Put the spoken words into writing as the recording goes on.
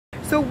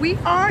So we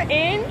are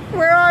in,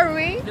 where are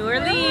we? New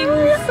Orleans. New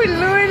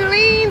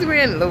Orleans. We're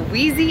in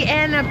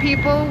Louisiana,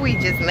 people. We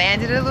just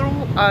landed a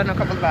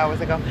couple of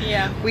hours ago.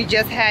 Yeah. We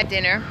just had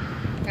dinner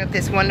at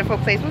this wonderful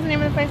place. What's the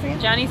name of the place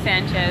again? Johnny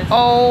Sanchez.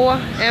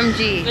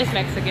 OMG. It's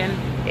Mexican.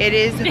 It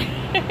is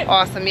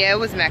awesome. Yeah, it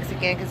was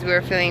Mexican because we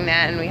were feeling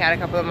that and we had a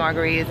couple of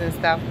margaritas and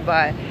stuff,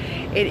 but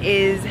it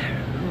is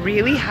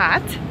really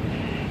hot.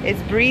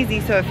 It's breezy,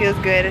 so it feels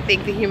good. I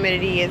think the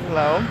humidity is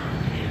low,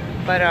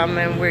 but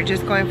and we're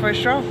just going for a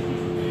stroll.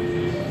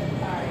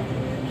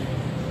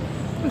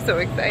 I'm so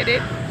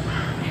excited.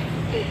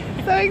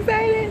 So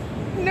excited.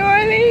 New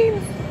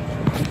Orleans.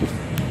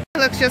 It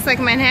looks just like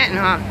Manhattan,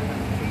 huh?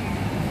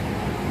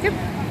 Yep.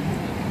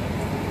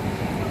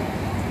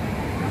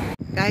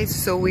 Guys,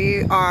 so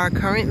we are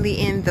currently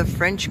in the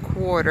French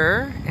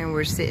Quarter and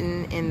we're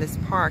sitting in this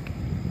park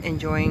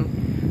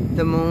enjoying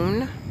the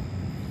moon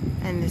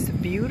and this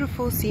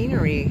beautiful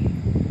scenery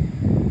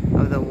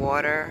of the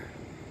water.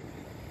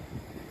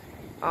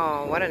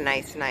 Oh, what a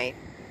nice night.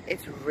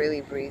 It's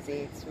really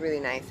breezy. It's really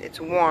nice. It's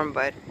warm,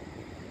 but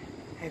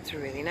it's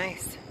really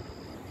nice.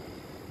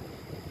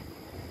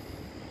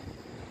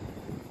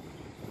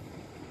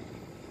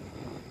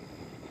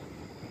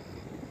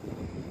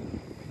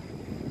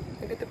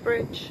 Look at the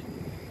bridge.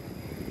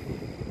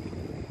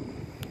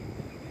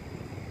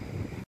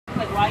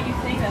 Like, why you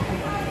say that?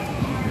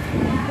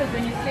 Because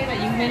when you say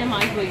that, you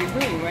minimize what you're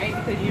doing, right?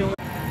 Because you don't.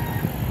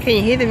 Can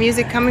you hear the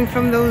music coming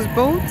from those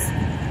boats?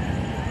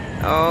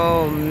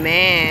 Oh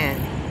man,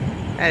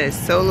 that is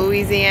so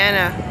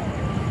Louisiana.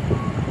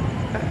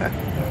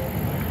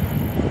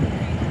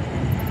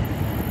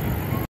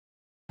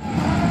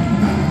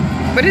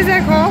 What is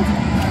that called?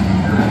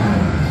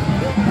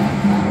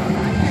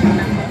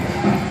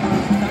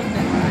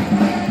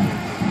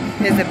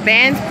 There's a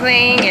band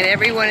playing and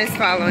everyone is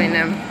following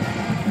them.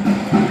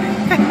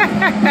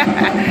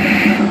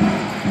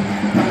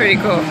 Pretty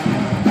cool.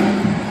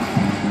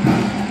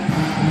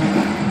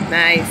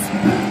 Nice.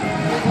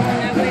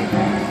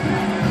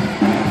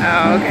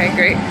 Oh, okay,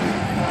 great.